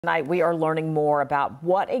Tonight, we are learning more about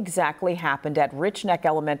what exactly happened at Richneck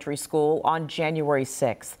Elementary School on January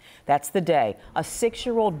 6th. That's the day a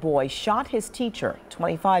 6-year-old boy shot his teacher,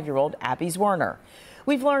 25-year-old Abby Zwerner.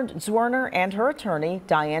 We've learned Zwerner and her attorney,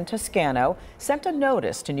 Diane Toscano, sent a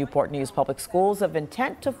notice to Newport News Public Schools of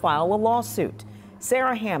intent to file a lawsuit.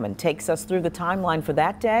 Sarah Hammond takes us through the timeline for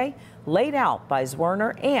that day, laid out by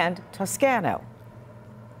Zwerner and Toscano.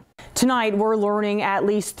 Tonight, we're learning at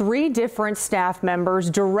least 3 different staff members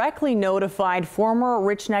directly notified former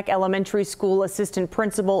Richneck Elementary School assistant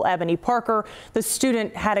principal Ebony Parker the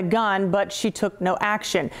student had a gun, but she took no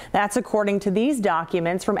action. That's according to these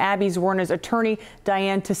documents from Abby Zwerner's attorney,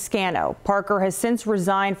 Diane Toscano. Parker has since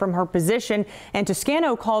resigned from her position, and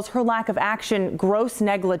Toscano calls her lack of action gross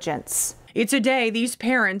negligence. It's a day these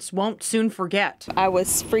parents won't soon forget. I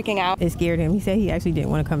was freaking out. It scared him. He said he actually didn't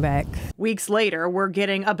want to come back. Weeks later, we're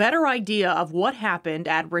getting a better idea of what happened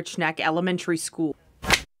at Richneck Elementary School.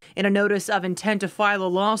 In a notice of intent to file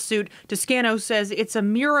a lawsuit, Toscano says it's a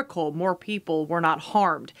miracle more people were not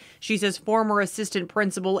harmed. She says former assistant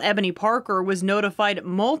principal Ebony Parker was notified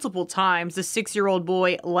multiple times the 6-year-old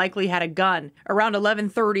boy likely had a gun. Around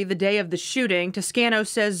 11:30 the day of the shooting, Toscano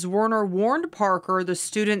says Zwerner warned Parker the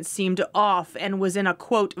student seemed off and was in a,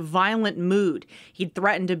 quote, violent mood. He'd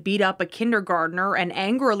threatened to beat up a kindergartner and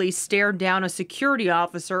angrily stared down a security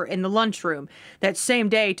officer in the lunchroom. That same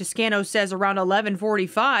day, Toscano says around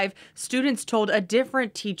 11:45, students told a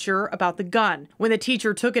different teacher about the gun. When the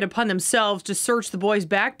teacher took it upon themselves to search the boy's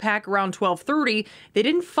backpack around 12:30, they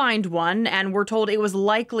didn't find one and were told it was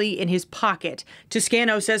likely in his pocket.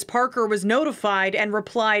 Toscano says Parker was notified and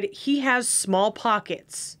replied, "He has small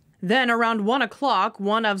pockets." Then around 1 o'clock,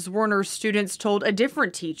 one of Zwerner's students told a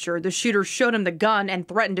different teacher the shooter showed him the gun and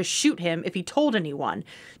threatened to shoot him if he told anyone.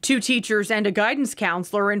 2 teachers and a guidance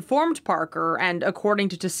counselor informed Parker and, according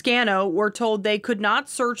to Toscano, were told they could not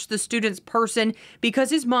search the student's person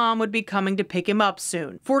because his mom would be coming to pick him up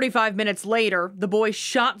soon. 45 minutes later, the boy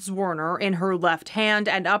shot Zwerner in her left hand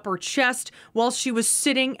and upper chest while she was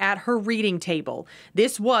sitting at her reading table.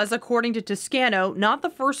 This was, according to Toscano, not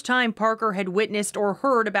the first time Parker had witnessed or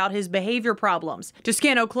heard about his behavior problems.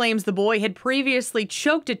 Toscano claims the boy had previously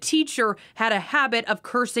choked a teacher, had a habit of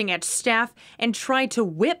cursing at staff, and tried to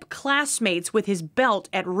whip classmates with his belt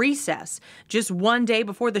at recess. Just one day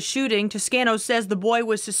before the shooting, Toscano says the boy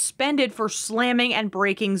was suspended for slamming and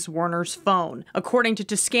breaking Zwerner's phone. According to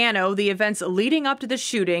Toscano, the events leading up to the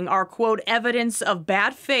shooting are, quote, evidence of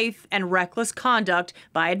bad faith and reckless conduct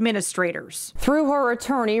by administrators. Through her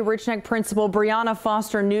attorney, Richneck principal Brianna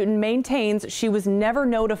Foster Newton maintains she was never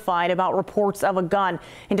notified about reports of a gun,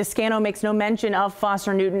 and Toscano makes no mention of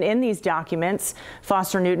Foster Newton in these documents.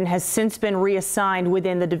 Foster Newton has since been reassigned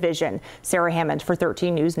within the division. Sarah Hammond for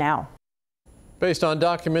 13 News Now. Based on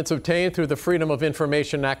documents obtained through the Freedom of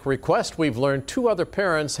Information Act request, we've learned 2 other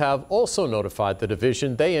parents have also notified the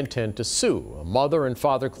division they intend to sue. A mother and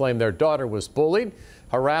father claim their daughter was bullied,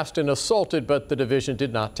 harassed, and assaulted, but the division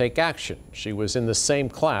did not take action. She was in the same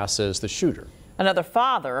class as the shooter. Another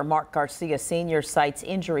father, Mark Garcia Sr., cites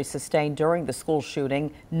injuries sustained during the school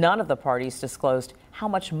shooting. None of the parties disclosed how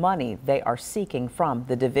much money they are seeking from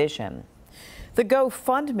the division. The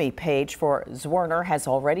GoFundMe page for Zwerner has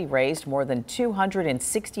already raised more than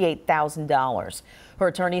 $268,000. Her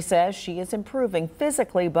attorney says she is improving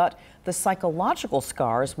physically, but the psychological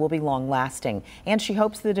scars will be long-lasting, and she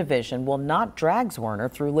hopes the division will not drag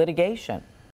Zwerner through litigation.